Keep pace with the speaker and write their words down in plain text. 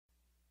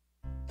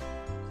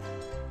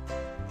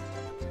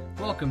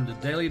Welcome to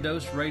Daily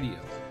Dose Radio,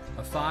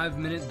 a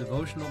 5-minute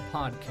devotional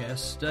podcast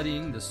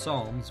studying the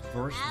Psalms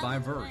verse by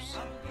verse.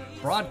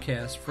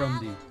 Broadcast from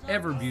the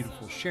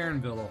ever-beautiful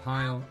Sharonville,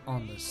 Ohio,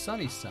 on the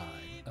sunny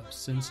side of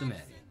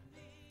Cincinnati.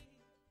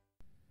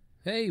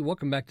 Hey,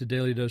 welcome back to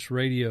Daily Dose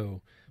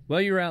Radio.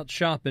 Well, you're out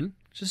shopping.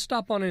 Just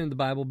stop on into the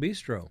Bible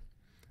Bistro.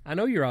 I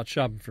know you're out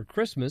shopping for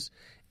Christmas,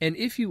 and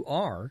if you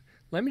are,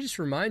 let me just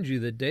remind you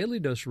that Daily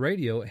Dose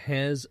Radio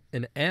has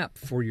an app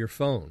for your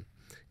phone,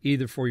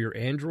 either for your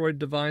Android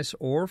device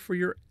or for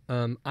your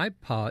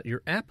iPod,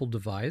 your Apple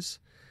device,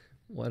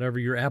 whatever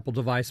your Apple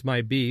device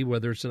might be,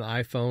 whether it's an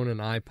iPhone, an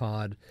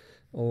iPod,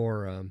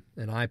 or an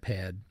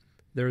iPad.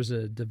 There is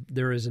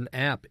an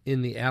app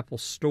in the Apple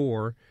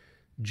Store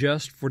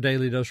just for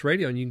Daily Dose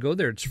Radio, and you can go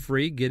there. It's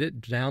free. Get it,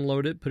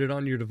 download it, put it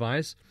on your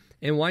device,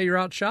 and while you're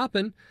out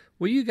shopping,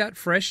 well, you got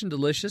fresh and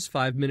delicious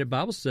 5-minute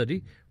Bible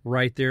study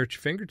right there at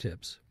your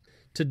fingertips.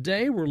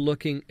 Today we're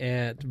looking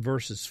at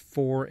verses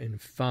 4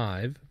 and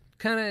 5.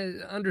 Kind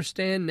of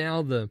understand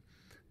now the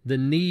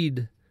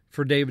need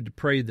for David to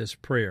pray this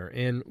prayer.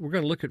 And we're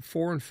going to look at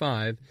 4 and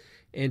 5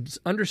 and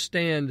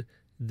understand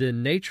the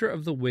nature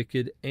of the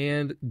wicked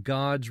and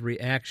God's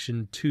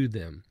reaction to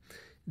them.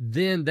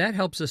 Then that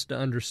helps us to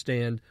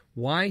understand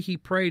why he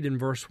prayed in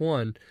verse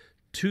 1,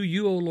 "To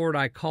you, O Lord,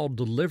 I call,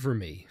 deliver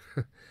me,"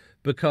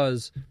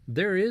 because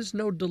there is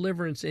no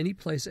deliverance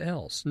anyplace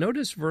else.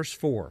 Notice verse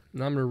 4,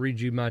 and I'm going to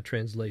read you my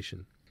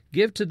translation.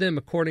 "Give to them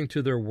according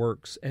to their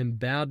works, and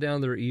bow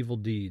down their evil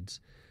deeds.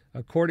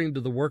 According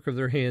to the work of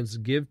their hands,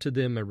 give to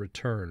them a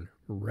return,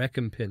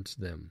 recompense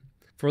them.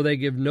 For they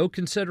give no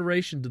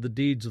consideration to the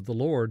deeds of the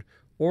Lord,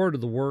 or to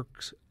the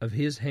works of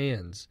his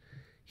hands.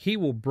 He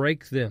will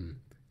break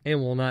them, and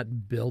will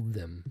not build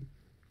them."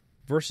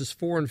 Verses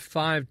 4 and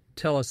 5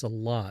 tell us a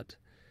lot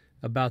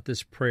about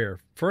this prayer.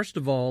 First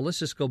of all, let's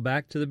just go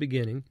back to the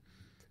beginning.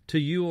 "To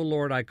you, O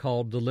Lord, I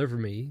call, deliver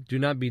me. Do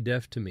not be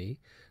deaf to me,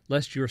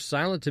 lest you are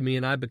silent to me,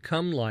 and I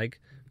become like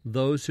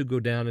those who go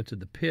down into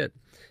the pit."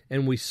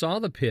 And we saw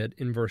the pit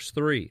in verse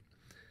 3,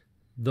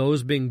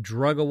 those being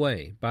drug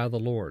away by the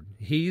Lord.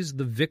 He's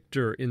the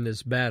victor in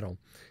this battle,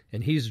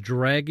 and he's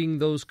dragging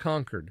those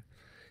conquered.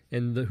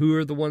 And who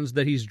are the ones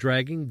that he's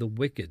dragging? The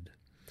wicked.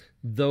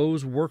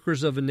 Those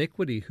workers of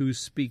iniquity who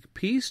speak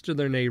peace to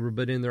their neighbor,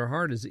 but in their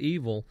heart is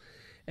evil.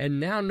 And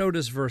now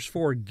notice verse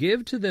 4,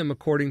 "Give to them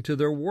according to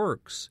their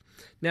works."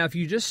 Now, if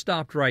you just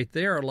stopped right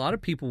there, a lot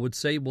of people would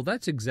say, well,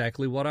 that's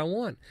exactly what I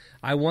want.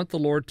 I want the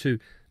Lord to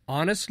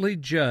honestly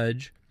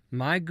judge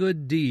my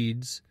good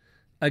deeds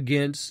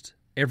against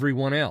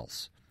everyone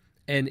else.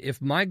 And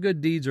if my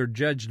good deeds are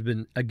judged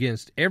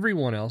against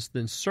everyone else,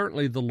 then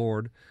certainly the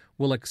Lord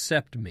will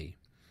accept me,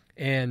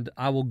 and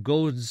I will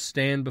go and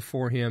stand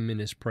before him in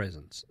his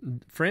presence.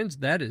 Friends,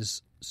 that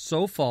is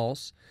so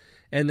false,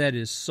 and that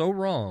is so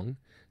wrong,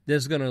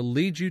 that's going to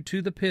lead you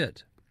to the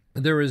pit.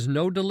 There is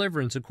no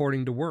deliverance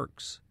according to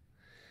works.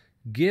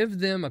 Give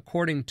them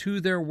according to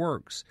their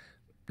works.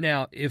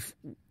 Now, if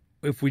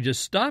we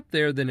just stop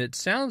there, then it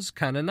sounds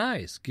kind of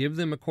nice. Give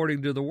them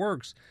according to the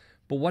works.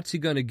 But what's he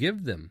going to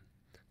give them?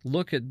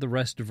 Look at the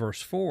rest of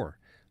verse 4.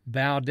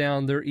 "Bow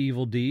down their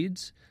evil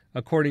deeds,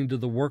 according to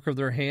the work of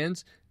their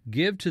hands.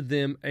 Give to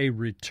them a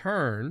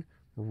return,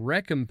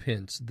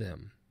 recompense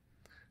them."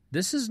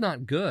 This is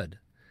not good.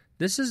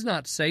 This is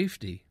not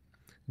safety.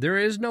 There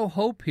is no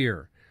hope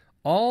here.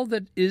 All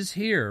that is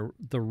here,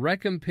 the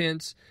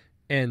recompense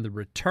and the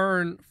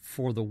return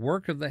for the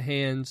work of the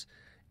hands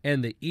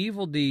and the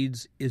evil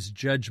deeds, is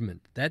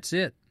judgment. That's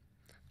it.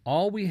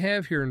 All we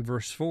have here in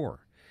verse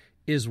 4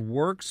 is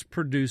works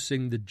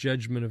producing the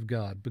judgment of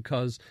God,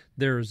 because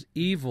there is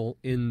evil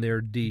in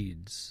their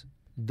deeds.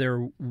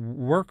 They're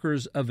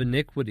workers of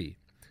iniquity.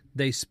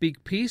 They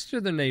speak peace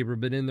to their neighbor,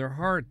 but in their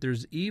heart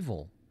there's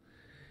evil.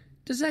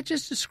 Does that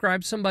just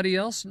describe somebody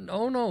else?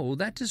 No,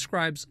 that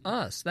describes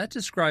us. That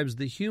describes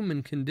the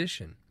human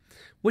condition,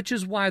 which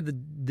is why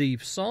the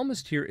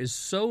psalmist here is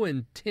so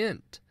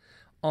intent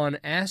on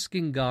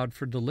asking God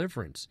for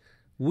deliverance.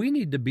 We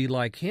need to be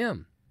like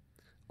him.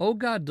 "Oh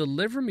God,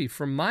 deliver me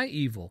from my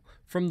evil,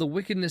 from the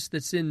wickedness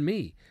that's in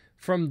me,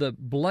 from the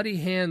bloody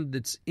hand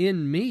that's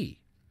in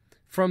me,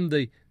 from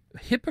the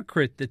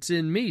hypocrite that's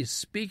in me,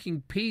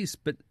 speaking peace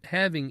but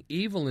having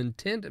evil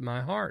intent in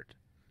my heart."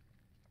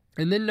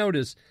 And then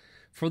notice,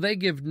 "For they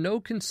give no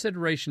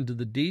consideration to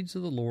the deeds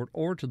of the Lord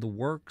or to the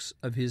works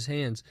of his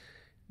hands."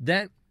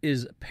 That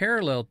is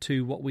parallel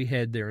to what we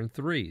had there in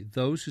 3.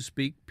 Those who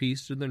speak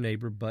peace to their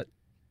neighbor, but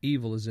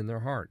evil is in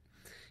their heart.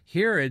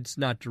 Here it's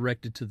not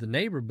directed to the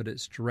neighbor, but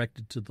it's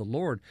directed to the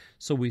Lord.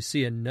 So we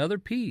see another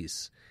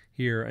piece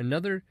here,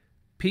 another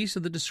piece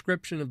of the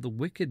description of the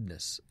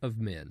wickedness of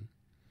men.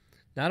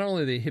 Not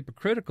only are they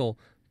hypocritical,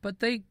 but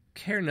they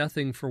care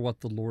nothing for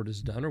what the Lord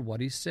has done or what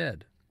he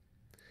said.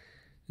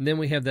 And then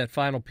we have that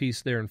final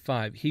piece there in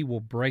 5. "He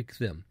will break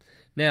them."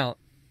 Now,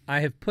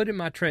 I have put in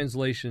my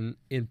translation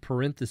in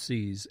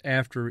parentheses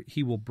after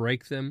 "he will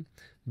break them"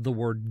 the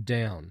word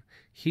 "down."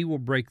 He will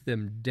break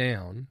them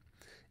down.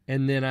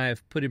 And then I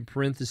have put in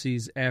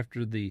parentheses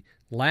after the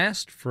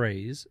last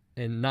phrase,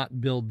 "and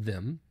not build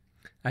them,"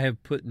 I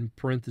have put in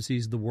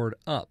parentheses the word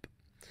up.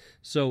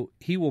 So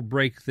he will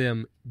break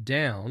them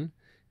down,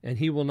 and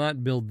he will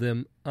not build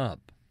them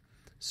up.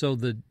 So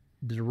the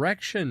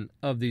direction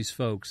of these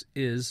folks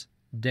is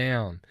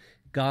down.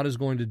 God is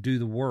going to do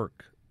the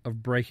work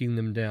of breaking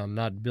them down,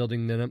 not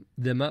building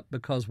them up.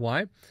 Because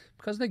why?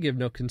 Because they give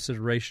no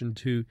consideration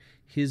to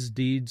his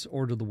deeds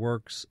or to the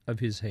works of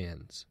his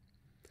hands.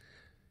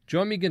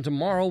 Join me again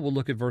tomorrow. We'll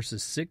look at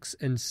verses 6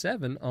 and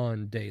 7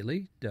 on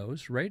Daily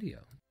Dose Radio.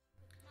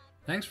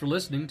 Thanks for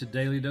listening to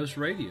Daily Dose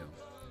Radio.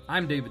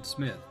 I'm David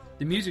Smith.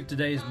 The music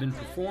today has been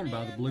performed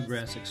by the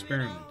Bluegrass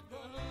Experiment.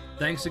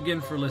 Thanks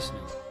again for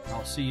listening.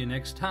 I'll see you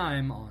next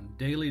time on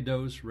Daily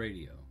Dose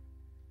Radio.